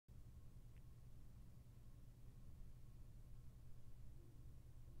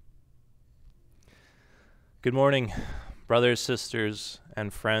Good morning, brothers, sisters,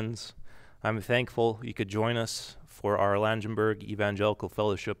 and friends. I'm thankful you could join us for our Langenberg Evangelical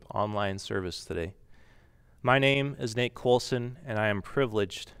Fellowship online service today. My name is Nate Coulson, and I am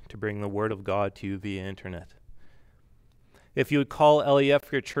privileged to bring the Word of God to you via internet. If you would call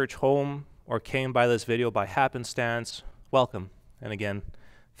LEF your church home or came by this video by happenstance, welcome. And again,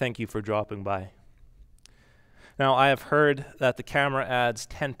 thank you for dropping by. Now, I have heard that the camera adds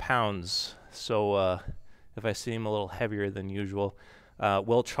 10 pounds, so if I seem a little heavier than usual,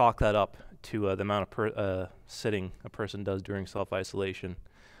 we'll chalk that up to the amount of sitting a person does during self-isolation.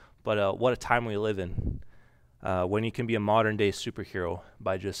 But what a time we live in when you can be a modern-day superhero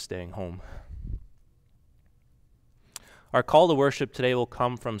by just staying home. Our call to worship today will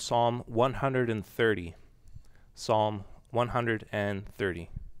come from Psalm 130. Psalm 130.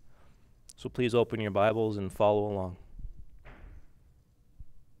 So please open your Bibles and follow along.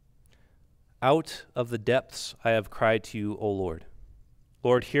 Out of the depths I have cried to you, O Lord.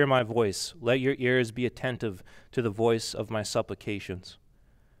 Lord, hear my voice. Let your ears be attentive to the voice of my supplications.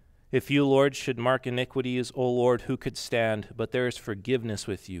 If you, Lord, should mark iniquities, O Lord, who could stand? But there is forgiveness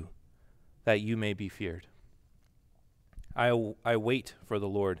with you, that you may be feared. I wait for the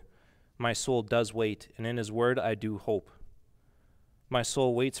Lord. My soul does wait, and in his word I do hope. My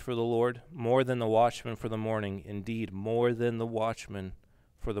soul waits for the Lord more than the watchman for the morning, indeed, more than the watchman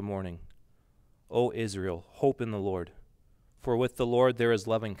for the morning. O Israel, hope in the Lord. For with the Lord there is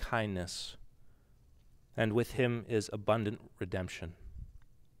loving kindness, and with him is abundant redemption.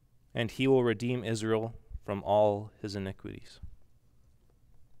 And he will redeem Israel from all his iniquities.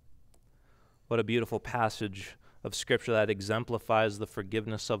 What a beautiful passage of Scripture that exemplifies the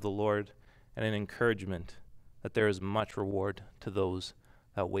forgiveness of the Lord and an encouragement that there is much reward to those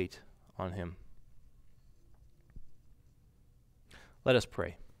that wait on him. Let us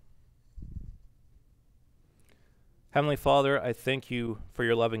pray. Heavenly Father, I thank you for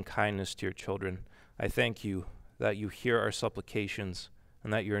your loving kindness to your children. I thank you that you hear our supplications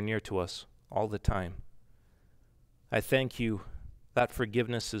and that you are near to us all the time. I thank you that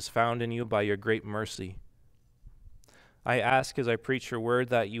forgiveness is found in you by your great mercy. I ask as I preach your word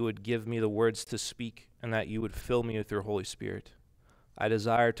that you would give me the words to speak and that you would fill me with your Holy Spirit. I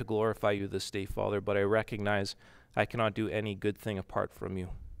desire to glorify you this day, Father, but I recognize I cannot do any good thing apart from you.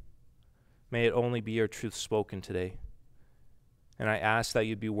 May it only be your truth spoken today. And I ask that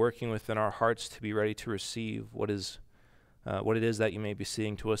you'd be working within our hearts to be ready to receive what it is that you may be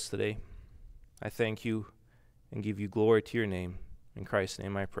saying to us today. I thank you and give you glory to your name. In Christ's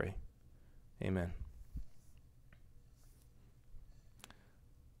name I pray. Amen.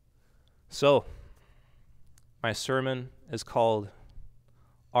 So, my sermon is called,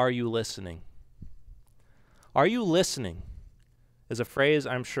 Are You Listening? Are you listening? Is a phrase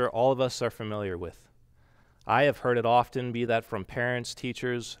I'm sure all of us are familiar with. I have heard it often, be that from parents,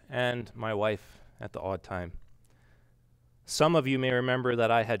 teachers, and my wife at the odd time. Some of you may remember that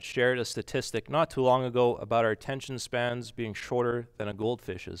I had shared a statistic not too long ago about our attention spans being shorter than a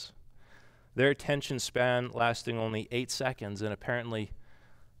goldfish's. Their attention span lasting only 8 seconds, and apparently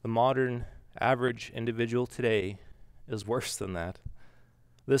the modern average individual today is worse than that.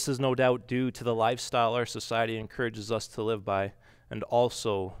 This is no doubt due to the lifestyle our society encourages us to live by, and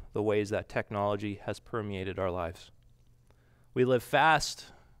also the ways that technology has permeated our lives. We live fast,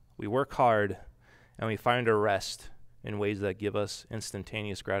 we work hard, and we find our rest in ways that give us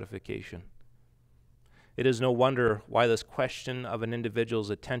instantaneous gratification. It is no wonder why this question of an individual's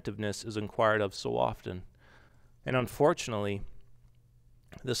attentiveness is inquired of so often. And unfortunately,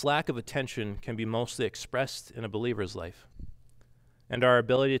 this lack of attention can be mostly expressed in a believer's life. And our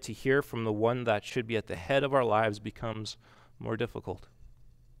ability to hear from the one that should be at the head of our lives becomes more difficult.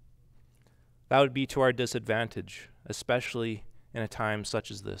 That would be to our disadvantage, especially in a time such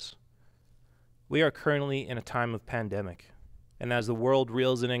as this. We are currently in a time of pandemic, and as the world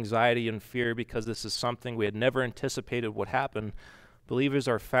reels in anxiety and fear because this is something we had never anticipated would happen, believers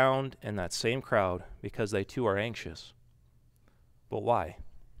are found in that same crowd because they too are anxious. But why?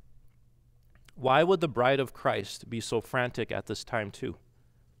 Why would the bride of Christ be so frantic at this time too?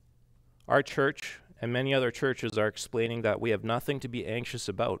 Our church and many other churches are explaining that we have nothing to be anxious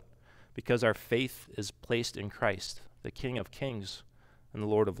about because our faith is placed in Christ, the King of Kings and the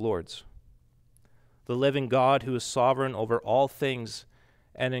Lord of Lords, the living God who is sovereign over all things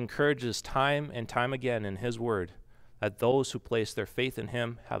and encourages time and time again in his word that those who place their faith in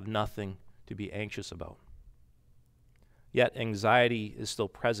him have nothing to be anxious about. Yet anxiety is still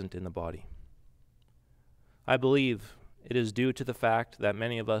present in the body. I believe it is due to the fact that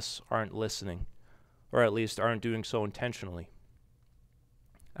many of us aren't listening, or at least aren't doing so intentionally.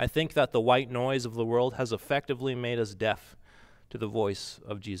 I think that the white noise of the world has effectively made us deaf to the voice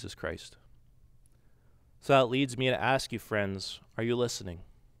of Jesus Christ. So that leads me to ask you, friends, are you listening?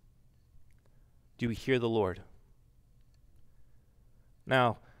 Do you hear the Lord?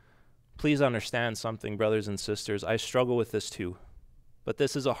 Now, please understand something, brothers and sisters. I struggle with this too. But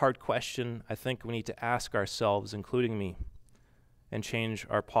this is a hard question I think we need to ask ourselves, including me, and change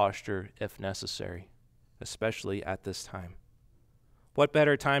our posture if necessary, especially at this time. What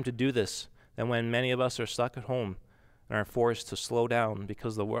better time to do this than when many of us are stuck at home and are forced to slow down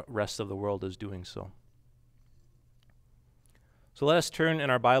because the rest of the world is doing so? So let us turn in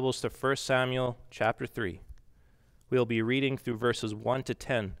our Bibles to 1 Samuel chapter 3. We'll be reading through verses 1 to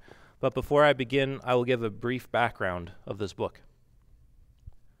 10, but before I begin, I will give a brief background of this book.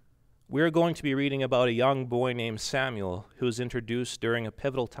 We're going to be reading about a young boy named Samuel who was introduced during a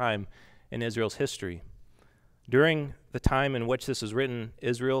pivotal time in Israel's history. During the time in which this is written,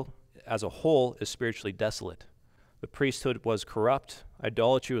 Israel as a whole is spiritually desolate. The priesthood was corrupt,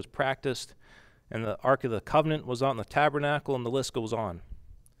 idolatry was practiced, and the Ark of the Covenant was on the tabernacle, and the list goes on.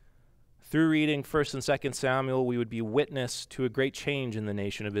 Through reading 1 and 2 Samuel, we would be witness to a great change in the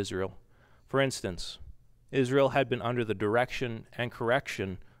nation of Israel. For instance, Israel had been under the direction and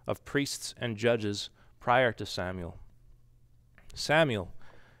correction of priests and judges prior to Samuel. Samuel,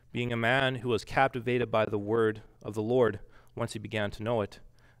 being a man who was captivated by the word of the Lord once he began to know it,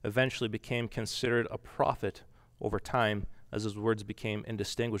 eventually became considered a prophet over time as his words became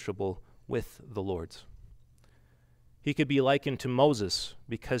indistinguishable with the Lord's. He could be likened to Moses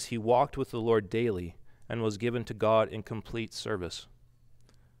because he walked with the Lord daily and was given to God in complete service.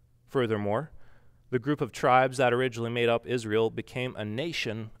 Furthermore, the group of tribes that originally made up Israel became a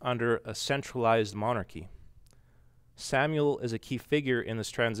nation under a centralized monarchy. Samuel is a key figure in this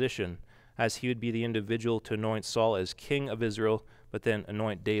transition, as he would be the individual to anoint Saul as king of Israel, but then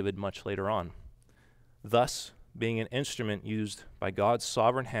anoint David much later on, thus being an instrument used by God's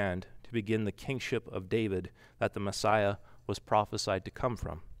sovereign hand to begin the kingship of David that the Messiah was prophesied to come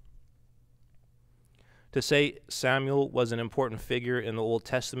from. To say Samuel was an important figure in the Old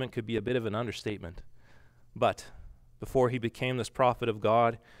Testament could be a bit of an understatement, but before he became this prophet of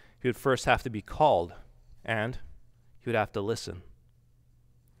God, he would first have to be called, and he would have to listen.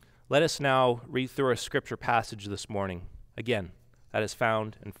 Let us now read through our scripture passage this morning. Again, that is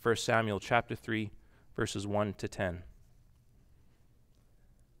found in 1 Samuel chapter 3, verses 1 to 10.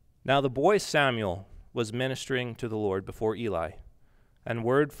 Now the boy Samuel was ministering to the Lord before Eli, and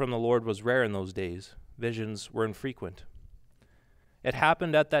word from the Lord was rare in those days. Visions were infrequent. It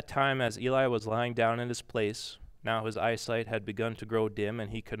happened at that time as Eli was lying down in his place. Now his eyesight had begun to grow dim,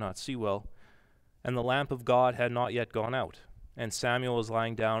 and he could not see well, and the lamp of God had not yet gone out. And Samuel was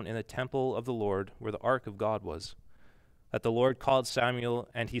lying down in the temple of the Lord, where the ark of God was. That the Lord called Samuel,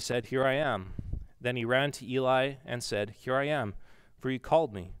 and he said, "Here I am." Then he ran to Eli and said, "Here I am, for you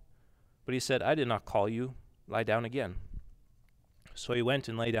called me." But he said, "I did not call you. Lie down again." So he went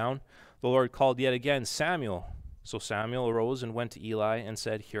and lay down. The Lord called yet again, "Samuel." So Samuel arose and went to Eli and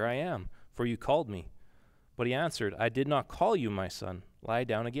said, "Here I am, for you called me." But he answered, "I did not call you, my son. Lie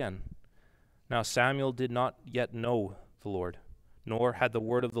down again." Now Samuel did not yet know the Lord, nor had the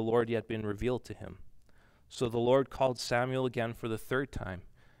word of the Lord yet been revealed to him. So the Lord called Samuel again for the third time,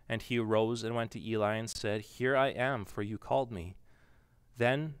 and he arose and went to Eli and said, "Here I am, for you called me."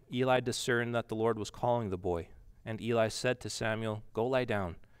 Then Eli discerned that the Lord was calling the boy, and Eli said to Samuel, "Go lie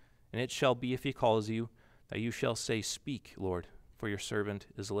down, and it shall be if he calls you, that you shall say, 'Speak, Lord, for your servant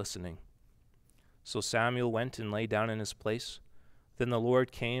is listening.'" So Samuel went and lay down in his place. Then the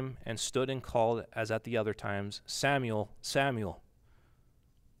Lord came and stood and called as at the other times, "Samuel, Samuel."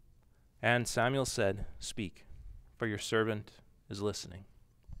 And Samuel said, "Speak, for your servant is listening."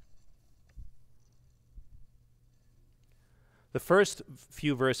 The first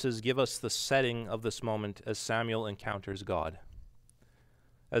few verses give us the setting of this moment as Samuel encounters God.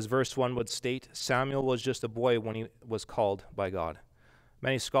 As verse 1 would state, Samuel was just a boy when he was called by God.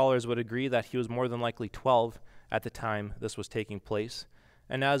 Many scholars would agree that he was more than likely 12 at the time this was taking place,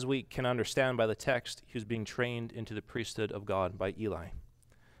 and as we can understand by the text, he was being trained into the priesthood of God by Eli,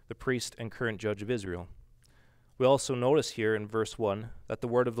 the priest and current judge of Israel. We also notice here in verse 1 that the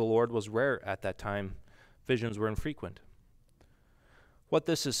word of the Lord was rare at that time. Visions were infrequent. What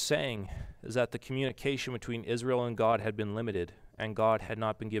this is saying is that the communication between Israel and God had been limited, and God had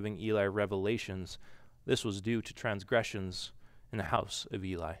not been giving Eli revelations. This was due to transgressions in the house of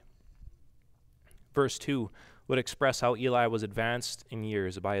Eli. Verse 2 would express how Eli was advanced in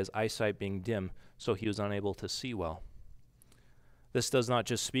years by his eyesight being dim, so he was unable to see well. This does not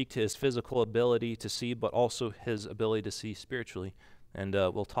just speak to his physical ability to see, but also his ability to see spiritually. And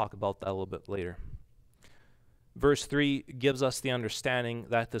we'll talk about that a little bit later. Verse 3 gives us the understanding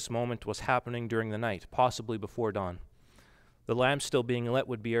that this moment was happening during the night, possibly before dawn. The lamp still being lit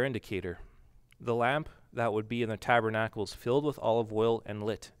would be our indicator. The lamp that would be in the tabernacles filled with olive oil and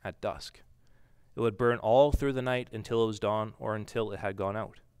lit at dusk. It would burn all through the night until it was dawn or until it had gone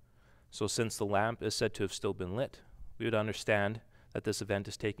out. So since the lamp is said to have still been lit, we would understand that this event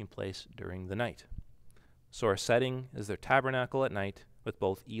is taking place during the night. So our setting is their tabernacle at night with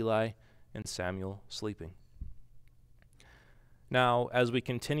both Eli and Samuel sleeping. Now, as we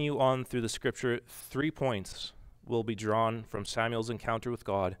continue on through the scripture, 3 points will be drawn from Samuel's encounter with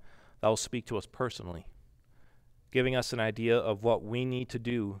God that will speak to us personally, giving us an idea of what we need to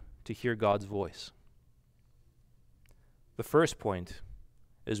do to hear God's voice. The first point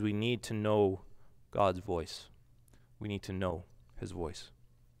is we need to know God's voice. We need to know his voice.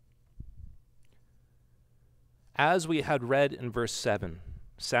 As we had read in verse 7,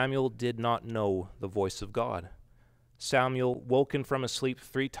 Samuel did not know the voice of God. Samuel, woken from his sleep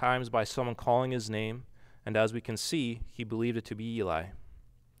 3 times by someone calling his name, and as we can see, he believed it to be Eli.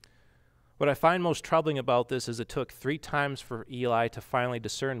 What I find most troubling about this is it took 3 times for Eli to finally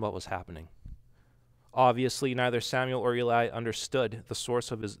discern what was happening. Obviously, neither Samuel or Eli understood the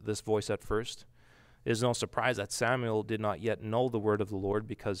source of this voice at first. It is no surprise that Samuel did not yet know the word of the Lord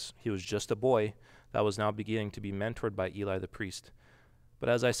because he was just a boy that was now beginning to be mentored by Eli the priest. But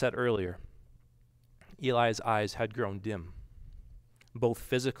as I said earlier, Eli's eyes had grown dim, both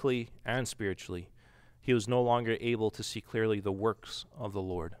physically and spiritually. He was no longer able to see clearly the works of the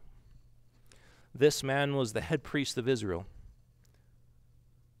Lord. This man was the head priest of Israel.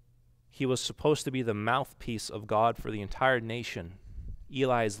 He was supposed to be the mouthpiece of God for the entire nation.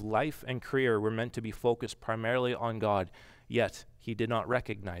 Eli's life and career were meant to be focused primarily on God, yet he did not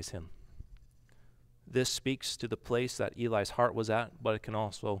recognize him. This speaks to the place that Eli's heart was at, but it can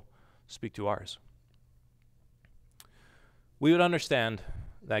also speak to ours. We would understand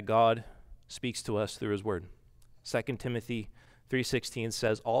that God speaks to us through his word. 2 Timothy 3:16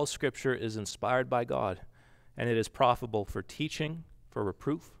 says, "All scripture is inspired by God, and it is profitable for teaching, for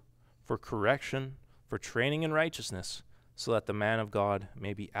reproof, for correction, for training in righteousness, so that the man of God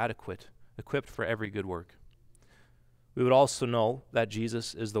may be adequate, equipped for every good work." We would also know that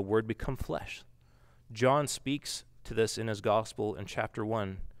Jesus is the Word become flesh. John speaks to this in his gospel in chapter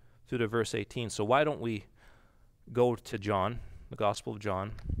 1 through to verse 18. So why don't we go to John, the Gospel of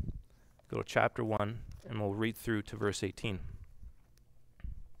John, go to chapter 1, and we'll read through to verse 18.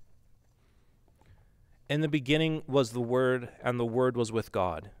 "In the beginning was the Word, and the Word was with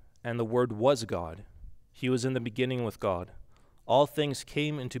God, and the Word was God. He was in the beginning with God. All things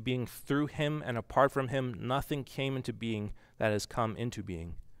came into being through him, and apart from him nothing came into being that has come into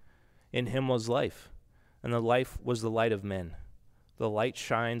being. In him was life, and the life was the light of men. The light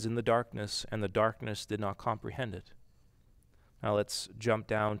shines in the darkness, and the darkness did not comprehend it." Now let's jump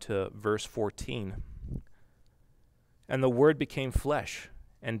down to verse 14. "And the Word became flesh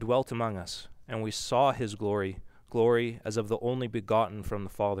and dwelt among us, and we saw his glory, glory as of the only begotten from the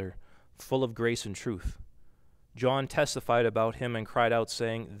Father, full of grace and truth. John testified about him and cried out,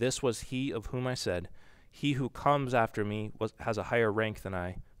 saying, 'This was he of whom I said, He who comes after me has a higher rank than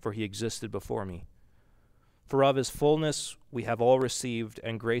I, for he existed before me. For of his fullness we have all received,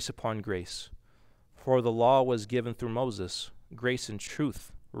 and grace upon grace. For the law was given through Moses, grace and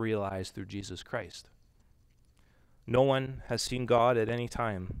truth were realized through Jesus Christ. No one has seen God at any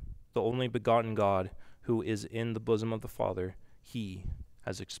time. The only begotten God, who is in the bosom of the Father, he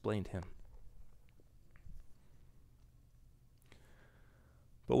has explained him.'"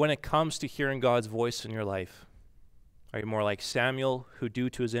 But when it comes to hearing God's voice in your life, are you more like Samuel, who due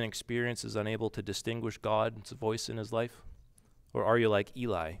to his inexperience is unable to distinguish God's voice in his life? Or are you like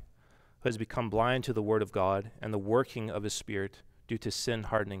Eli, who has become blind to the word of God and the working of his spirit due to sin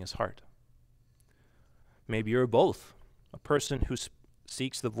hardening his heart? Maybe you're both, a person who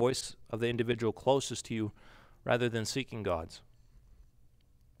seeks the voice of the individual closest to you rather than seeking God's.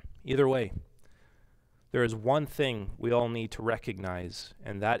 Either way, there is one thing we all need to recognize,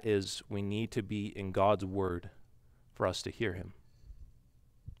 and that is we need to be in God's word for us to hear him.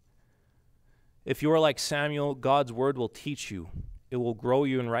 If you are like Samuel, God's word will teach you. It will grow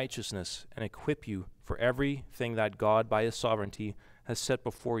you in righteousness and equip you for everything that God, by his sovereignty, has set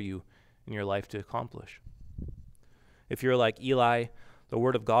before you in your life to accomplish. If you're like Eli, the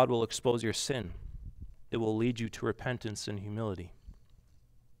word of God will expose your sin. It will lead you to repentance and humility.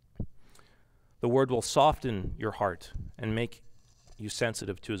 The word will soften your heart and make you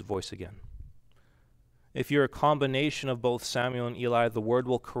sensitive to his voice again. If you're a combination of both Samuel and Eli, the word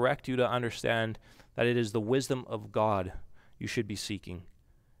will correct you to understand that it is the wisdom of God you should be seeking,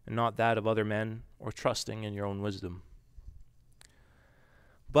 and not that of other men or trusting in your own wisdom.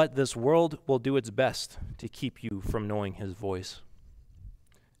 But this world will do its best to keep you from knowing his voice.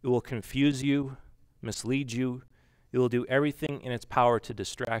 It will confuse you, mislead you. It will do everything in its power to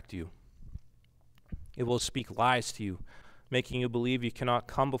distract you. It will speak lies to you, making you believe you cannot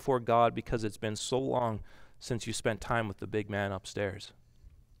come before God because it's been so long since you spent time with the big man upstairs.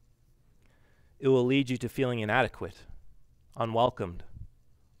 It will lead you to feeling inadequate, unwelcomed,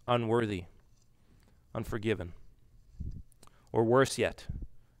 unworthy, unforgiven. Or worse yet,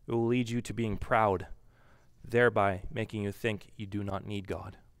 it will lead you to being proud, thereby making you think you do not need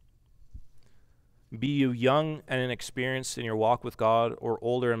God. Be you young and inexperienced in your walk with God, or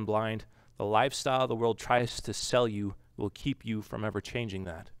older and blind, the lifestyle the world tries to sell you will keep you from ever changing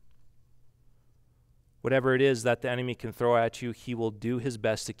that. Whatever it is that the enemy can throw at you, he will do his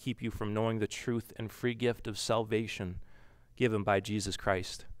best to keep you from knowing the truth and free gift of salvation given by Jesus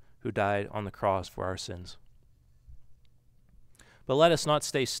Christ, who died on the cross for our sins. But let us not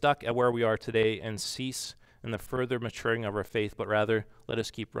stay stuck at where we are today and cease in the further maturing of our faith, but rather let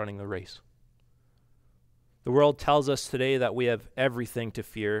us keep running the race. The world tells us today that we have everything to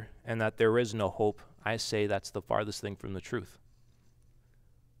fear and that there is no hope. I say that's the farthest thing from the truth.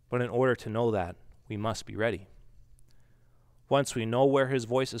 But in order to know that, we must be ready. Once we know where his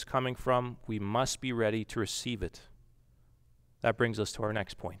voice is coming from, we must be ready to receive it. That brings us to our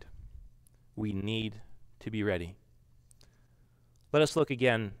next point. We need to be ready. Let us look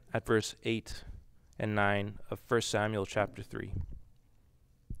again at verse 8 and 9 of 1 Samuel chapter 3.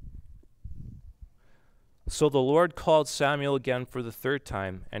 So the Lord called Samuel again for the third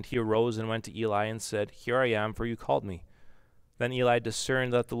time, and he arose and went to Eli and said, "Here I am, for you called me." Then Eli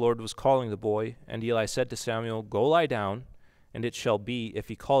discerned that the Lord was calling the boy, and Eli said to Samuel, "Go lie down, and it shall be, if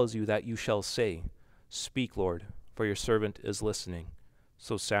he calls you, that you shall say, 'Speak, Lord, for your servant is listening.'"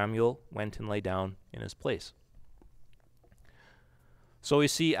 So Samuel went and lay down in his place. So we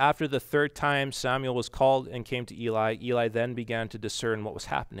see after the third time Samuel was called and came to Eli, Eli then began to discern what was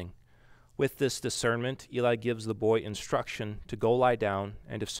happening. With this discernment, Eli gives the boy instruction to go lie down,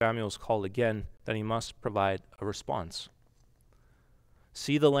 and if Samuel is called again, then he must provide a response.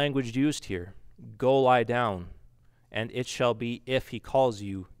 See the language used here. Go lie down, and it shall be, if he calls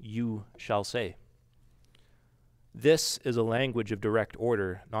you, you shall say. This is a language of direct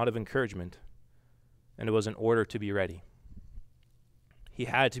order, not of encouragement, and it was an order to be ready. He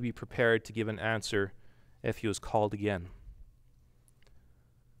had to be prepared to give an answer if he was called again.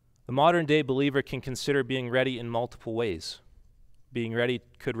 The modern-day believer can consider being ready in multiple ways. Being ready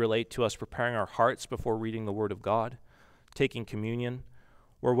could relate to us preparing our hearts before reading the Word of God, taking communion,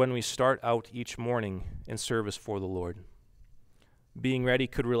 or when we start out each morning in service for the Lord. Being ready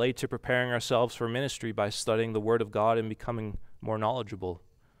could relate to preparing ourselves for ministry by studying the Word of God and becoming more knowledgeable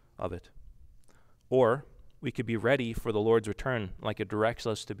of it. Or we could be ready for the Lord's return, like it directs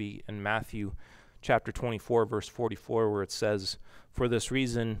us to be in Matthew chapter 24, verse 44, where it says, "For this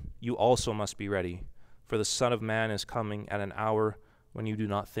reason you also must be ready, for the Son of Man is coming at an hour when you do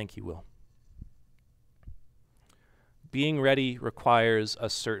not think he will." Being ready requires a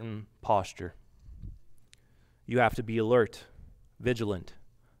certain posture. You have to be alert, vigilant,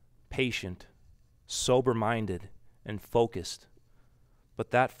 patient, sober-minded, and focused. But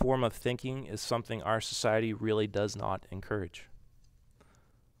that form of thinking is something our society really does not encourage.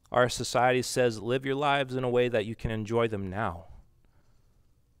 Our society says, live your lives in a way that you can enjoy them now.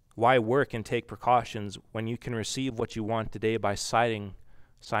 Why work and take precautions when you can receive what you want today by signing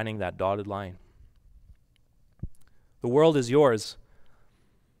that dotted line? The world is yours,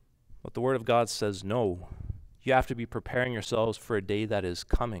 but the Word of God says no. You have to be preparing yourselves for a day that is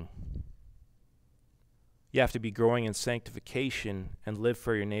coming. You have to be growing in sanctification and live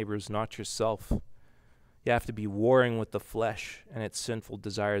for your neighbors, not yourself. You have to be warring with the flesh and its sinful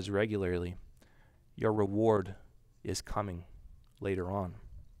desires regularly. Your reward is coming later on.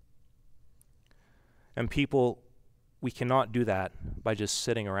 And people, we cannot do that by just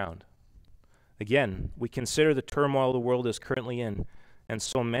sitting around. Again, we consider the turmoil the world is currently in, and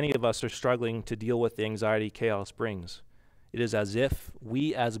so many of us are struggling to deal with the anxiety chaos brings. It is as if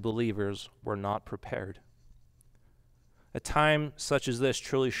we as believers were not prepared. A time such as this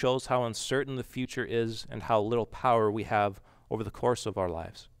truly shows how uncertain the future is and how little power we have over the course of our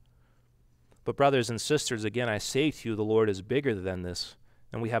lives. But brothers and sisters, again, I say to you, the Lord is bigger than this,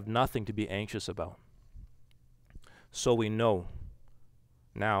 and we have nothing to be anxious about. So we know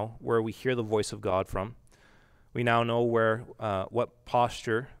now where we hear the voice of God from. We now know what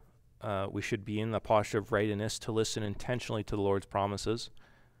posture we should be in, the posture of readiness to listen intentionally to the Lord's promises.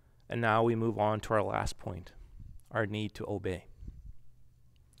 And now we move on to our last point. our need to obey.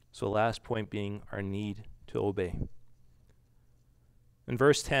 So last point being our need to obey. In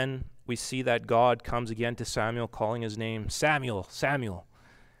verse 10, we see that God comes again to Samuel, calling his name, Samuel, Samuel.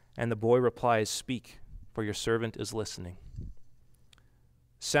 And the boy replies, "Speak, for your servant is listening."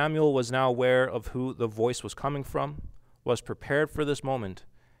 Samuel was now aware of who the voice was coming from, was prepared for this moment,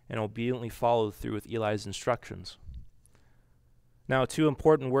 and obediently followed through with Eli's instructions. Now, two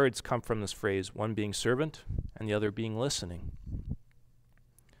important words come from this phrase, one being servant and the other being listening.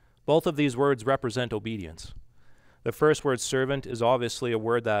 Both of these words represent obedience. The first word, servant, is obviously a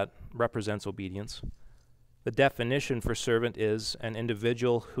word that represents obedience. The definition for servant is an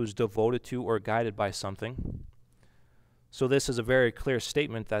individual who's devoted to or guided by something. So this is a very clear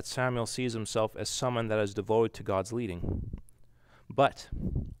statement that Samuel sees himself as someone that is devoted to God's leading. But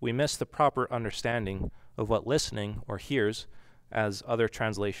we miss the proper understanding of what listening, or hears, as other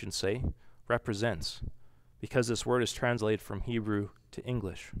translations say, represents, because this word is translated from Hebrew to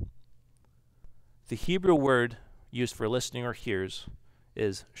English. The Hebrew word used for listening or hears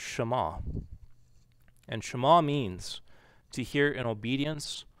is shema. And shema means to hear in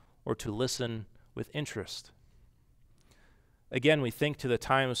obedience or to listen with interest. Again, we think to the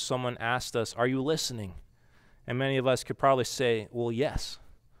times someone asked us, "Are you listening?" And many of us could probably say, "Well, yes,"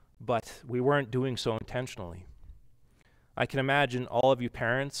 but we weren't doing so intentionally. I can imagine all of you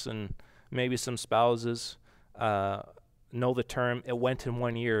parents and maybe some spouses know the term, "it went in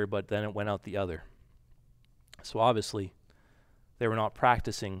one ear, but then it went out the other." So obviously, they were not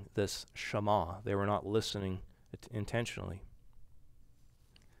practicing this shema. They were not listening intentionally.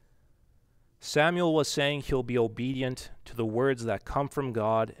 Samuel was saying he'll be obedient to the words that come from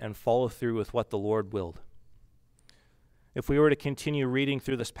God and follow through with what the Lord willed. If we were to continue reading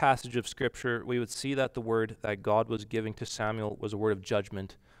through this passage of Scripture, we would see that the word that God was giving to Samuel was a word of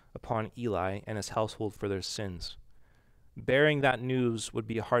judgment upon Eli and his household for their sins. Bearing that news would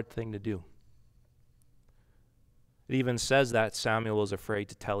be a hard thing to do. It even says that Samuel was afraid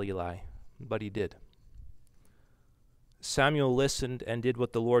to tell Eli, but he did. Samuel listened and did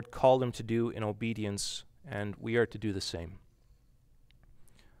what the Lord called him to do in obedience, and we are to do the same.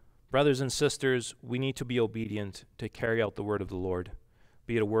 Brothers and sisters, we need to be obedient to carry out the word of the Lord,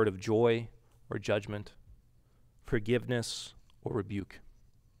 be it a word of joy or judgment, forgiveness or rebuke.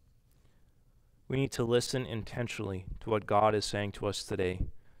 We need to listen intentionally to what God is saying to us today,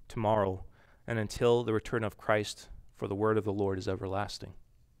 tomorrow, and until the return of Christ, for the word of the Lord is everlasting.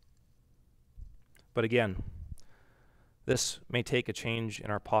 But again, this may take a change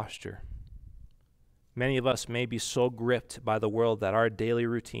in our posture. Many of us may be so gripped by the world that our daily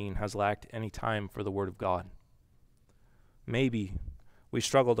routine has lacked any time for the Word of God. Maybe we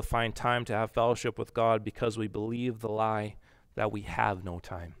struggle to find time to have fellowship with God because we believe the lie that we have no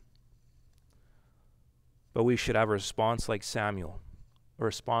time. But we should have a response like Samuel, a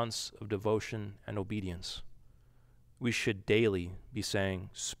response of devotion and obedience. We should daily be saying,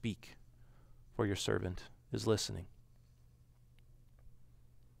 "Speak, for your servant is listening."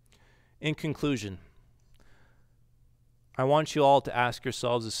 In conclusion, I want you all to ask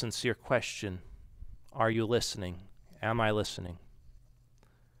yourselves a sincere question. Are you listening? Am I listening?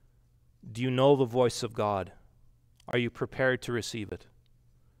 Do you know the voice of God? Are you prepared to receive it?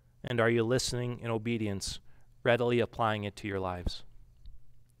 And are you listening in obedience, readily applying it to your lives?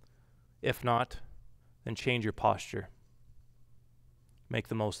 If not, then change your posture. Make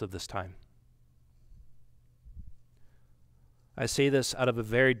the most of this time. I say this out of a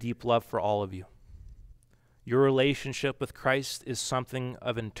very deep love for all of you. Your relationship with Christ is something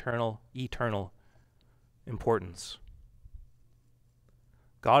of eternal importance.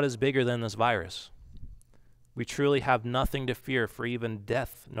 God is bigger than this virus. We truly have nothing to fear, for even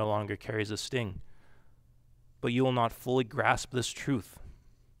death no longer carries a sting. But you will not fully grasp this truth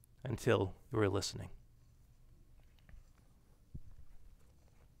until you are listening.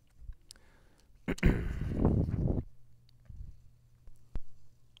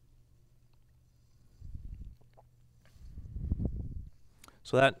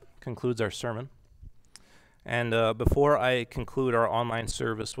 So that concludes our sermon. And before I conclude our online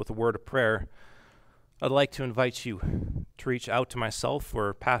service with a word of prayer, I'd like to invite you to reach out to myself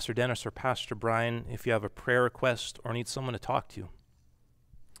or Pastor Dennis or Pastor Brian if you have a prayer request or need someone to talk to.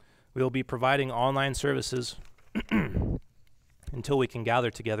 We will be providing online services until we can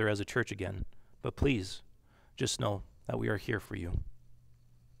gather together as a church again. But please, just know that we are here for you.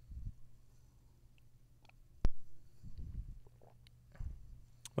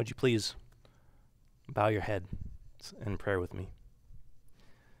 Would you please bow your head in prayer with me?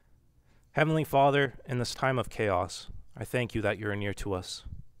 Heavenly Father, in this time of chaos, I thank you that you're near to us,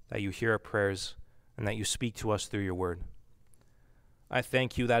 that you hear our prayers, and that you speak to us through your word. I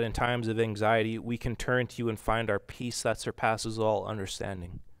thank you that in times of anxiety, we can turn to you and find our peace that surpasses all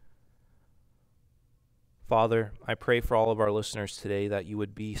understanding. Father, I pray for all of our listeners today that you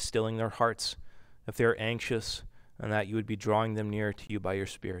would be stilling their hearts if they're anxious, and that you would be drawing them nearer to you by your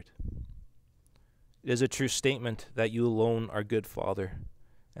Spirit. It is a true statement that you alone are good, Father,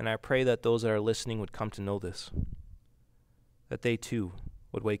 and I pray that those that are listening would come to know this, that they too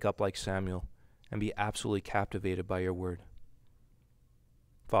would wake up like Samuel and be absolutely captivated by your word.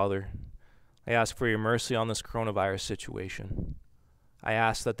 Father, I ask for your mercy on this coronavirus situation. I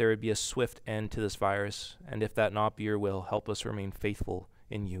ask that there would be a swift end to this virus, and if that not be your will, help us remain faithful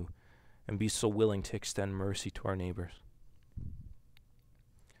in you and be so willing to extend mercy to our neighbors.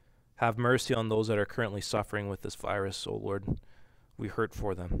 Have mercy on those that are currently suffering with this virus, O Lord. We hurt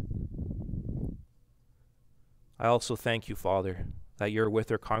for them. I also thank you, Father, that you're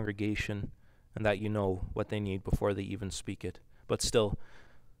with our congregation and that you know what they need before they even speak it. But still,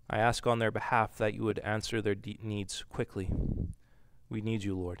 I ask on their behalf that you would answer their needs quickly. We need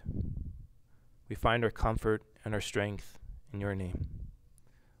you, Lord. We find our comfort and our strength in your name.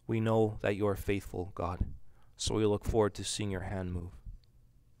 We know that you are faithful, God, so we look forward to seeing your hand move.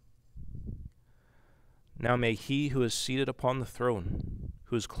 Now may he who is seated upon the throne,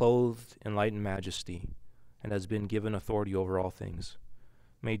 who is clothed in light and majesty, and has been given authority over all things,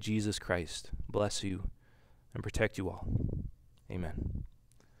 may Jesus Christ bless you and protect you all. Amen.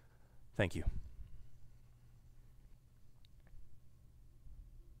 Thank you.